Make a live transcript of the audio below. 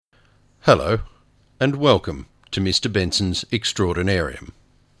Hello, and welcome to Mr. Benson's Extraordinarium.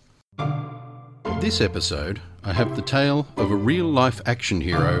 This episode, I have the tale of a real-life action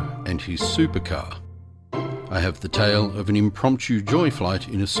hero and his supercar. I have the tale of an impromptu joy flight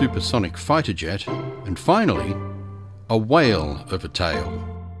in a supersonic fighter jet, and finally, a whale of a tale.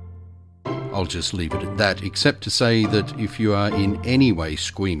 I'll just leave it at that, except to say that if you are in any way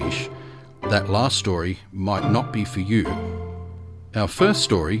squeamish, that last story might not be for you. Our first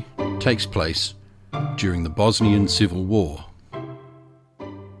story takes place during the Bosnian Civil War.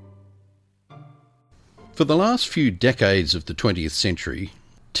 For the last few decades of the 20th century,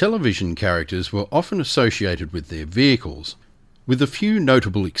 television characters were often associated with their vehicles, with a few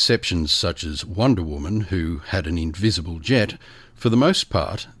notable exceptions such as Wonder Woman, who had an invisible jet. For the most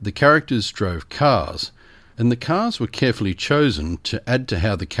part, the characters drove cars, and the cars were carefully chosen to add to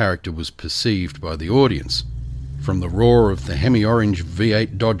how the character was perceived by the audience. From the roar of the hemi-orange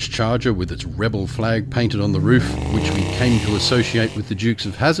V8 Dodge Charger with its rebel flag painted on the roof, which we came to associate with the Dukes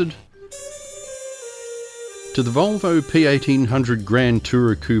of Hazzard, to the Volvo P1800 Grand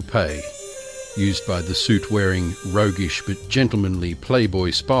Tourer Coupe, used by the suit-wearing, roguish but gentlemanly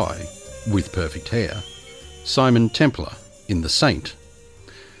playboy spy, with perfect hair, Simon Templar in The Saint.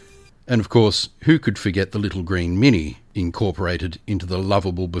 And of course, who could forget the little green Mini, incorporated into the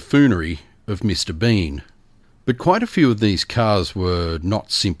lovable buffoonery of Mr. Bean. But quite a few of these cars were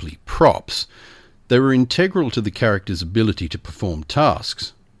not simply props. They were integral to the character's ability to perform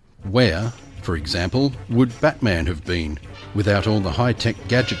tasks. Where, for example, would Batman have been without all the high-tech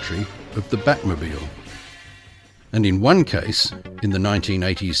gadgetry of the Batmobile? And in one case, in the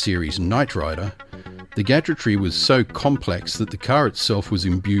 1980s series Knight Rider, the gadgetry was so complex that the car itself was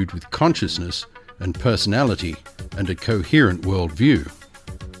imbued with consciousness and personality and a coherent worldview.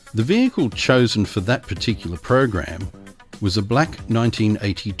 The vehicle chosen for that particular program was a black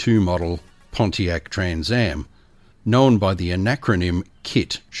 1982 model Pontiac Trans Am, known by the acronym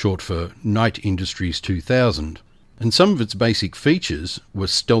KIT, short for Knight Industries 2000, and some of its basic features were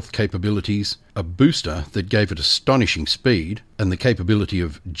stealth capabilities, a booster that gave it astonishing speed, and the capability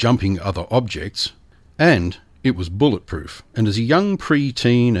of jumping other objects, and it was bulletproof. And as a young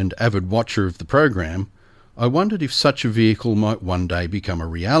pre-teen and avid watcher of the program, I wondered if such a vehicle might one day become a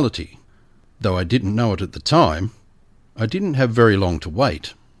reality. Though I didn't know it at the time, I didn't have very long to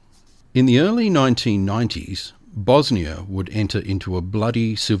wait. In the early 1990s, Bosnia would enter into a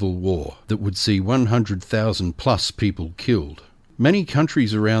bloody civil war that would see 100,000 plus people killed. Many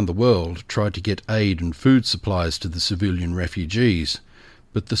countries around the world tried to get aid and food supplies to the civilian refugees,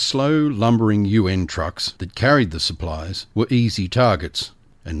 but the slow, lumbering UN trucks that carried the supplies were easy targets,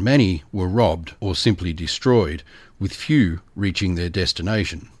 and many were robbed or simply destroyed, with few reaching their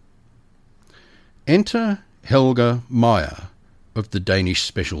destination. Enter Helge Meyer of the Danish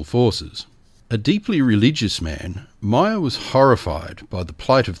Special Forces. A deeply religious man, Meyer was horrified by the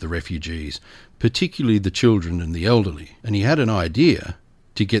plight of the refugees, particularly the children and the elderly, and he had an idea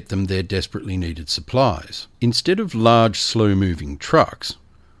to get them their desperately needed supplies. Instead of large, slow-moving trucks,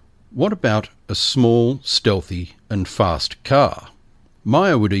 what about a small, stealthy and fast car?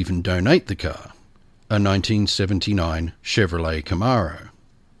 Meyer would even donate the car, a 1979 Chevrolet Camaro.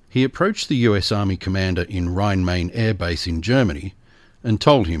 He approached the US Army commander in Rhein-Main Air Base in Germany and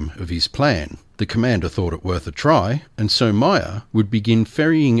told him of his plan. The commander thought it worth a try, and so Meyer would begin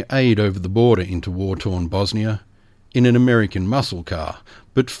ferrying aid over the border into war-torn Bosnia in an American muscle car.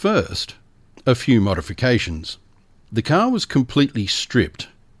 But first, a few modifications. The car was completely stripped.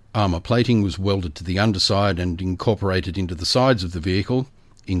 Armour plating was welded to the underside and incorporated into the sides of the vehicle,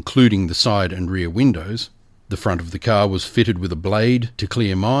 including the side and rear windows. The front of the car was fitted with a blade to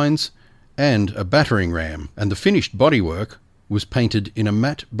clear mines and a battering ram, and the finished bodywork was painted in a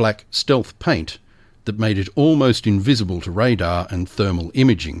matte black stealth paint that made it almost invisible to radar and thermal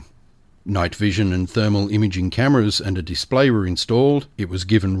imaging. Night vision and thermal imaging cameras and a display were installed. It was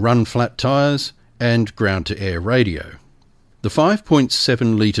given run-flat tyres and ground-to-air radio. The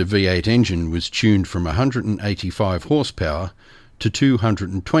 5.7-litre V8 engine was tuned from 185 horsepower to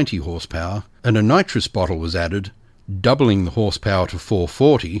 220 horsepower, and a nitrous bottle was added, doubling the horsepower to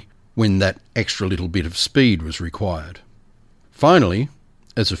 440 when that extra little bit of speed was required. Finally,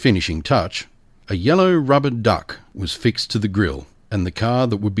 as a finishing touch, a yellow rubber duck was fixed to the grille, and the car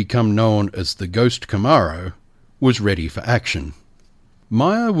that would become known as the Ghost Camaro was ready for action.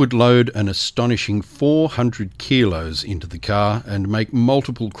 Meyer would load an astonishing 400 kilos into the car and make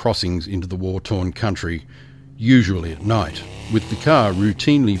multiple crossings into the war-torn country, usually at night, with the car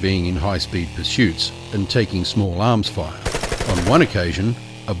routinely being in high-speed pursuits and taking small arms fire. On one occasion,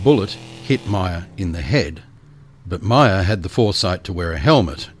 a bullet hit Meyer in the head, But Meyer had the foresight to wear a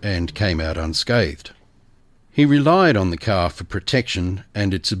helmet and came out unscathed. He relied on the car for protection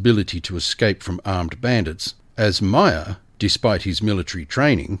and its ability to escape from armed bandits, as Meyer, despite his military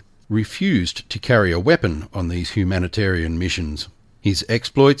training, refused to carry a weapon on these humanitarian missions. His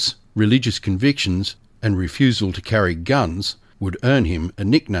exploits, religious convictions, and refusal to carry guns would earn him a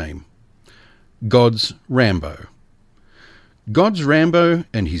nickname: God's Rambo. God's Rambo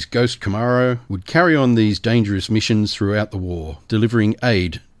and his Ghost Camaro would carry on these dangerous missions throughout the war, delivering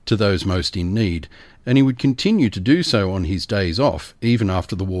aid to those most in need, and he would continue to do so on his days off, even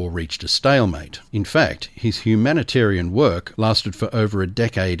after the war reached a stalemate. In fact, his humanitarian work lasted for over a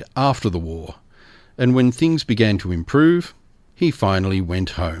decade after the war, and when things began to improve, he finally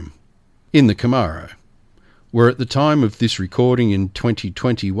went home. In the Camaro, where at the time of this recording in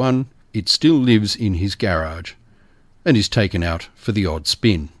 2021, it still lives in his garage, and is taken out for the odd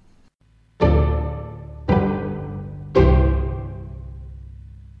spin.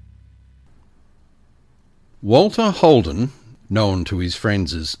 Walter Holden, known to his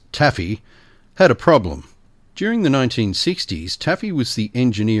friends as Taffy, had a problem. During the 1960s, Taffy was the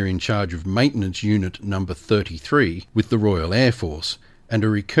engineer in charge of Maintenance Unit Number 33 with the Royal Air Force, and a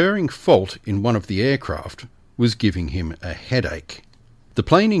recurring fault in one of the aircraft was giving him a headache. The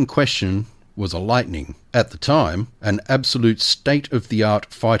plane in question was a Lightning, at the time an absolute state-of-the-art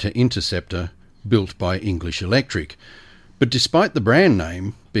fighter interceptor built by English Electric. But despite the brand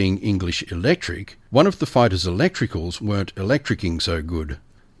name being English Electric, one of the fighter's electricals weren't electricking so good.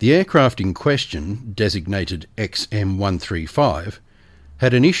 The aircraft in question, designated XM135,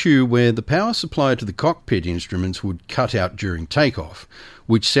 had an issue where the power supply to the cockpit instruments would cut out during takeoff,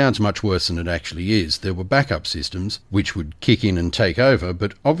 which sounds much worse than it actually is. There were backup systems which would kick in and take over,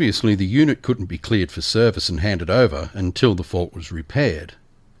 but obviously the unit couldn't be cleared for service and handed over until the fault was repaired.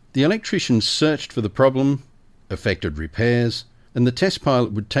 The electricians searched for the problem, effected repairs, and the test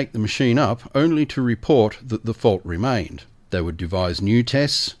pilot would take the machine up only to report that the fault remained. They would devise new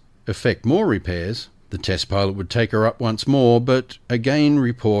tests, effect more repairs. The test pilot would take her up once more, but again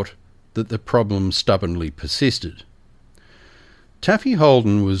report that the problem stubbornly persisted. Taffy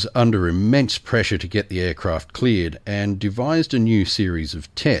Holden was under immense pressure to get the aircraft cleared and devised a new series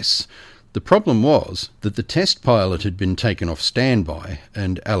of tests. The problem was that the test pilot had been taken off standby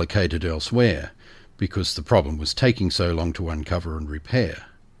and allocated elsewhere, because the problem was taking so long to uncover and repair.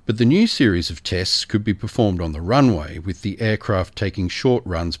 But the new series of tests could be performed on the runway, with the aircraft taking short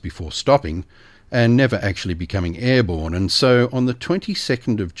runs before stopping and never actually becoming airborne, and so on the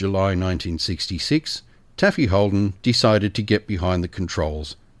 22nd of July 1966, Taffy Holden decided to get behind the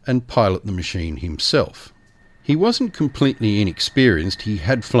controls and pilot the machine himself. He wasn't completely inexperienced. He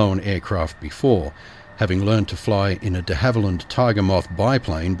had flown aircraft before, having learned to fly in a de Havilland Tiger Moth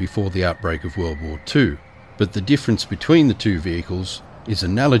biplane before the outbreak of World War II. But the difference between the two vehicles is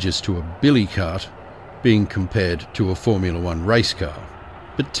analogous to a billy cart being compared to a Formula One race car.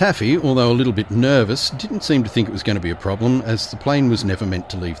 But Taffy, although a little bit nervous, didn't seem to think it was going to be a problem, as the plane was never meant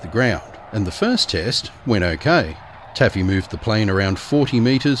to leave the ground. And the first test went okay. Taffy moved the plane around 40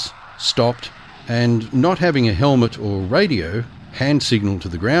 metres, stopped, and not having a helmet or radio, hand signalled to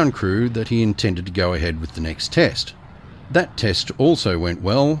the ground crew that he intended to go ahead with the next test. That test also went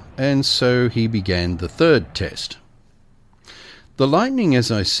well, and so he began the third test. The Lightning, as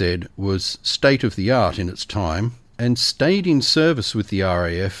I said, was state-of-the-art in its time, and stayed in service with the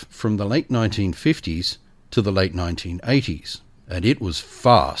RAF from the late 1950s to the late 1980s. And it was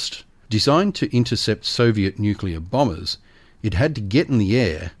fast. Designed to intercept Soviet nuclear bombers, it had to get in the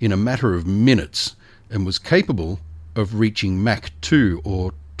air in a matter of minutes and was capable of reaching Mach 2,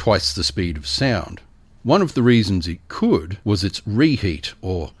 or twice the speed of sound. One of the reasons it could was its reheat,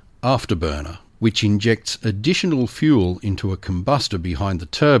 or afterburner, which injects additional fuel into a combustor behind the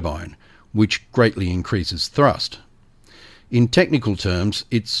turbine, which greatly increases thrust. In technical terms,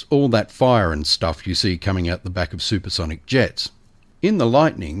 it's all that fire and stuff you see coming out the back of supersonic jets. In the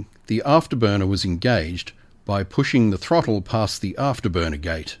Lightning, the afterburner was engaged by pushing the throttle past the afterburner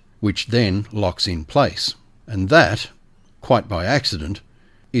gate, which then locks in place. And that, quite by accident,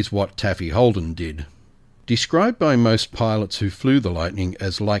 is what Taffy Holden did. Described by most pilots who flew the Lightning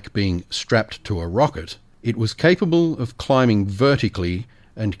as like being strapped to a rocket, it was capable of climbing vertically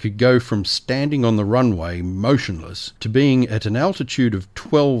and could go from standing on the runway motionless to being at an altitude of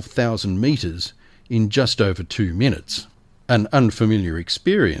 12,000 metres in just over 2 minutes. An unfamiliar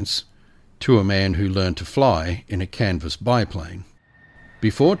experience to a man who learned to fly in a canvas biplane.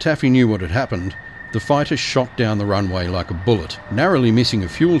 Before Taffy knew what had happened, the fighter shot down the runway like a bullet, narrowly missing a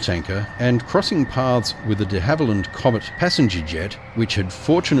fuel tanker and crossing paths with a de Havilland Comet passenger jet, which had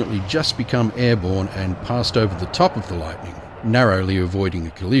fortunately just become airborne and passed over the top of the Lightning, narrowly avoiding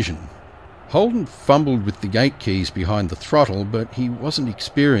a collision. Holden fumbled with the gate keys behind the throttle, but he wasn't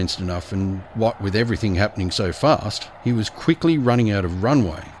experienced enough, and what with everything happening so fast, he was quickly running out of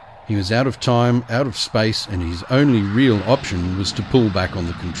runway. He was out of time, out of space, and his only real option was to pull back on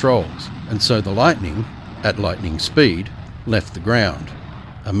the controls. And so the Lightning, at lightning speed, left the ground.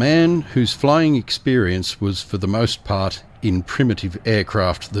 A man whose flying experience was for the most part in primitive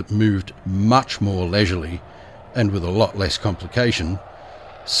aircraft that moved much more leisurely and with a lot less complication,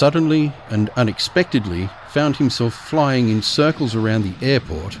 suddenly and unexpectedly found himself flying in circles around the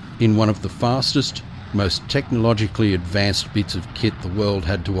airport in one of the fastest, most technologically advanced bits of kit the world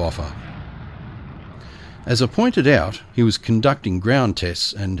had to offer. As I pointed out, he was conducting ground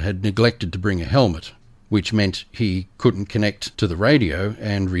tests and had neglected to bring a helmet, which meant he couldn't connect to the radio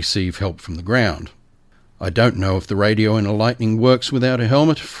and receive help from the ground. I don't know if the radio in a Lightning works without a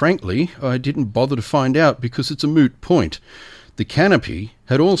helmet. Frankly, I didn't bother to find out because it's a moot point. The canopy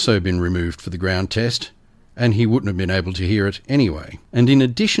had also been removed for the ground test, and he wouldn't have been able to hear it anyway. And in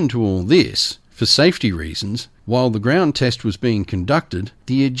addition to all this, for safety reasons, while the ground test was being conducted,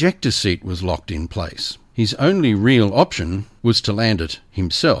 the ejector seat was locked in place. His only real option was to land it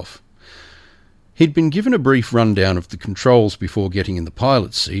himself. He'd been given a brief rundown of the controls before getting in the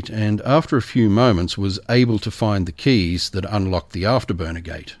pilot's seat, and after a few moments was able to find the keys that unlocked the afterburner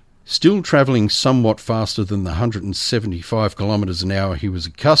gate. Still travelling somewhat faster than the 175 kilometres an hour he was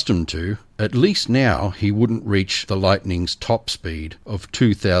accustomed to, at least now he wouldn't reach the Lightning's top speed of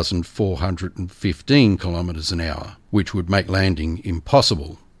 2,415 kilometres an hour, which would make landing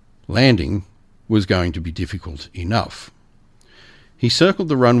impossible. Landing was going to be difficult enough. He circled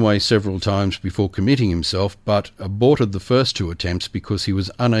the runway several times before committing himself, but aborted the first two attempts because he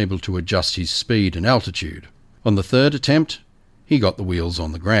was unable to adjust his speed and altitude. On the third attempt, he got the wheels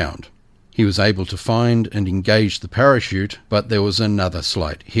on the ground. He was able to find and engage the parachute, but there was another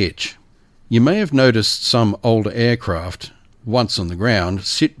slight hitch. You may have noticed some older aircraft, once on the ground,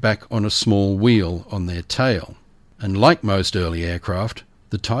 sit back on a small wheel on their tail. And like most early aircraft,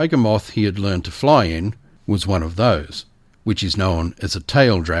 the Tiger Moth he had learned to fly in was one of those, which is known as a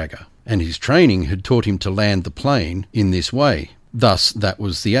tail dragger, and his training had taught him to land the plane in this way. Thus, that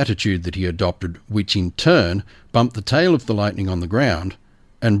was the attitude that he adopted, which in turn bumped the tail of the Lightning on the ground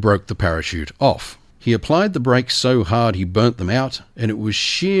and broke the parachute off. He applied the brakes so hard he burnt them out, and it was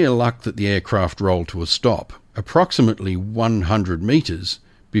sheer luck that the aircraft rolled to a stop, approximately 100 metres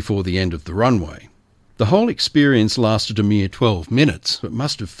before the end of the runway. The whole experience lasted a mere 12 minutes, but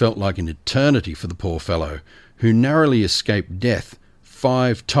must have felt like an eternity for the poor fellow, who narrowly escaped death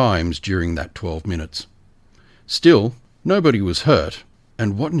 5 times during that 12 minutes. Still, nobody was hurt,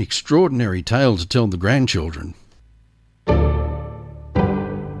 and what an extraordinary tale to tell the grandchildren.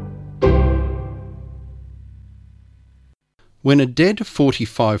 When a dead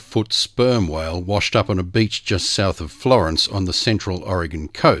 45-foot sperm whale washed up on a beach just south of Florence on the central Oregon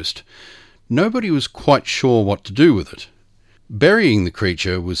coast, nobody was quite sure what to do with it. Burying the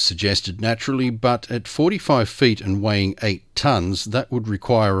creature was suggested naturally, but at 45 feet and weighing 8 tons, that would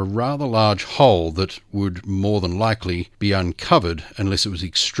require a rather large hole that would more than likely be uncovered unless it was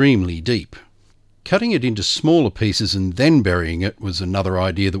extremely deep. Cutting it into smaller pieces and then burying it was another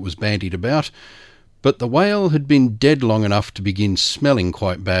idea that was bandied about, but the whale had been dead long enough to begin smelling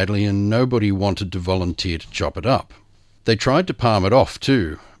quite badly, and nobody wanted to volunteer to chop it up. They tried to palm it off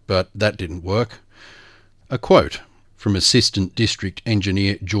too, but that didn't work. A quote from Assistant District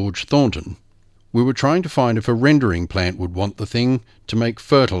Engineer George Thornton: "We were trying to find if a rendering plant would want the thing to make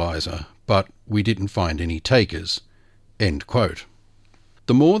fertiliser, but we didn't find any takers." End quote.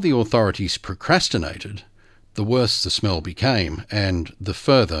 The more the authorities procrastinated, the worse the smell became, and the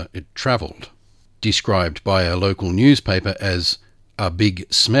further it travelled. Described by a local newspaper as a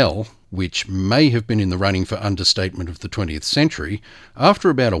big smell, which may have been in the running for understatement of the 20th century,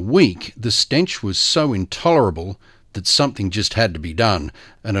 after about a week the stench was so intolerable that something just had to be done,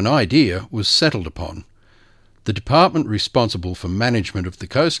 and an idea was settled upon. The department responsible for management of the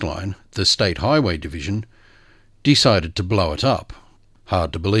coastline, the State Highway Division, decided to blow it up.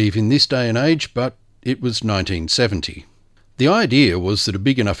 Hard to believe in this day and age, but it was 1970. The idea was that a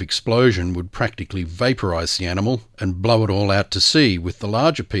big enough explosion would practically vaporise the animal and blow it all out to sea, with the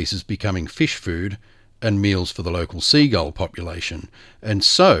larger pieces becoming fish food and meals for the local seagull population. And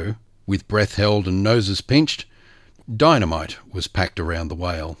so, with breath held and noses pinched, dynamite was packed around the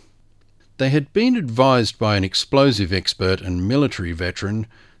whale. They had been advised by an explosive expert and military veteran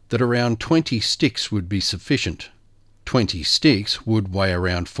that around 20 sticks would be sufficient. 20 sticks would weigh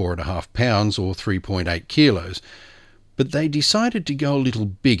around 4.5 pounds or 3.8 kilos, but they decided to go a little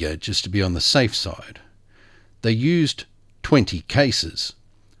bigger just to be on the safe side. They used 20 cases,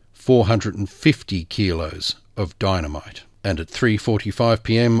 450 kilos of dynamite, and at 3:45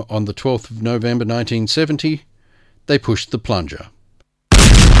 p.m. on the 12th of November 1970, they pushed the plunger.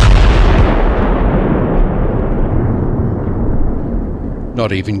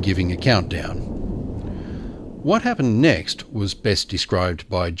 Not even giving a countdown. What happened next was best described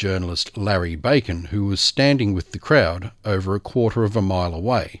by journalist Larry Bacon, who was standing with the crowd over a quarter of a mile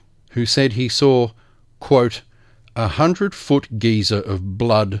away, who said he saw, quote, 100-foot geyser of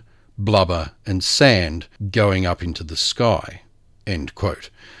blood, blubber and sand going up into the sky, end quote.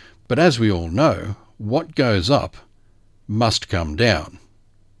 But as we all know, what goes up must come down.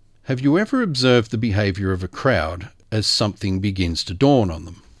 Have you ever observed the behaviour of a crowd as something begins to dawn on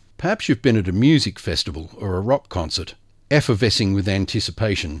them? Perhaps you've been at a music festival or a rock concert, effervescing with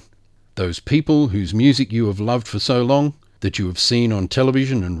anticipation. Those people whose music you have loved for so long, that you have seen on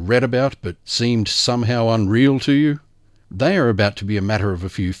television and read about but seemed somehow unreal to you, they are about to be a matter of a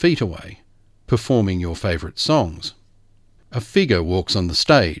few feet away, performing your favourite songs. A figure walks on the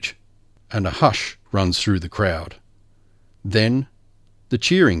stage, and a hush runs through the crowd. Then the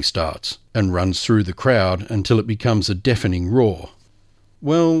cheering starts and runs through the crowd until it becomes a deafening roar.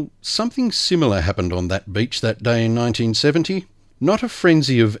 Well, something similar happened on that beach that day in 1970. Not a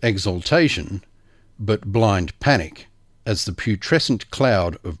frenzy of exultation, but blind panic, as the putrescent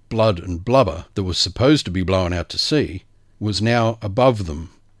cloud of blood and blubber that was supposed to be blown out to sea was now above them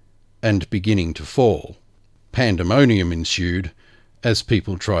and beginning to fall. Pandemonium ensued as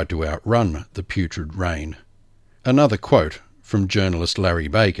people tried to outrun the putrid rain. Another quote from journalist Larry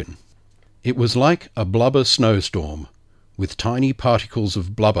Bacon. It was like a blubber snowstorm, with tiny particles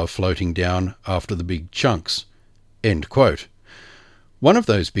of blubber floating down after the big chunks, end quote. One of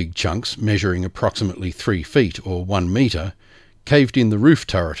those big chunks, measuring approximately 3 feet or 1 metre, caved in the roof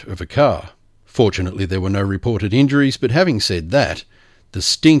turret of a car. Fortunately there were no reported injuries, but having said that, the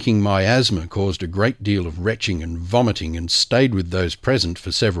stinking miasma caused a great deal of retching and vomiting and stayed with those present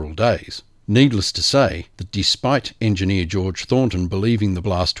for several days. Needless to say that despite engineer George Thornton believing the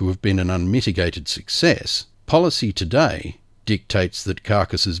blast to have been an unmitigated success, policy today dictates that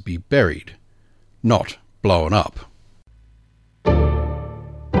carcasses be buried, not blown up.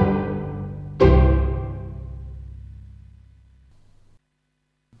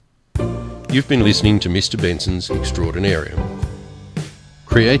 You've been listening to Mr. Benson's Extraordinarium.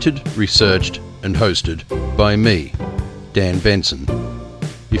 Created, researched and hosted by me, Dan Benson.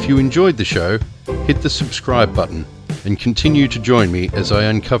 If you enjoyed the show, hit the subscribe button and continue to join me as I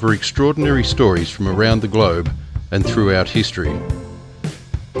uncover extraordinary stories from around the globe and throughout history.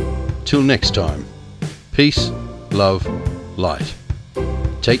 Till next time, peace, love, light.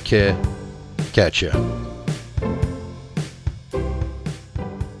 Take care. Catch ya.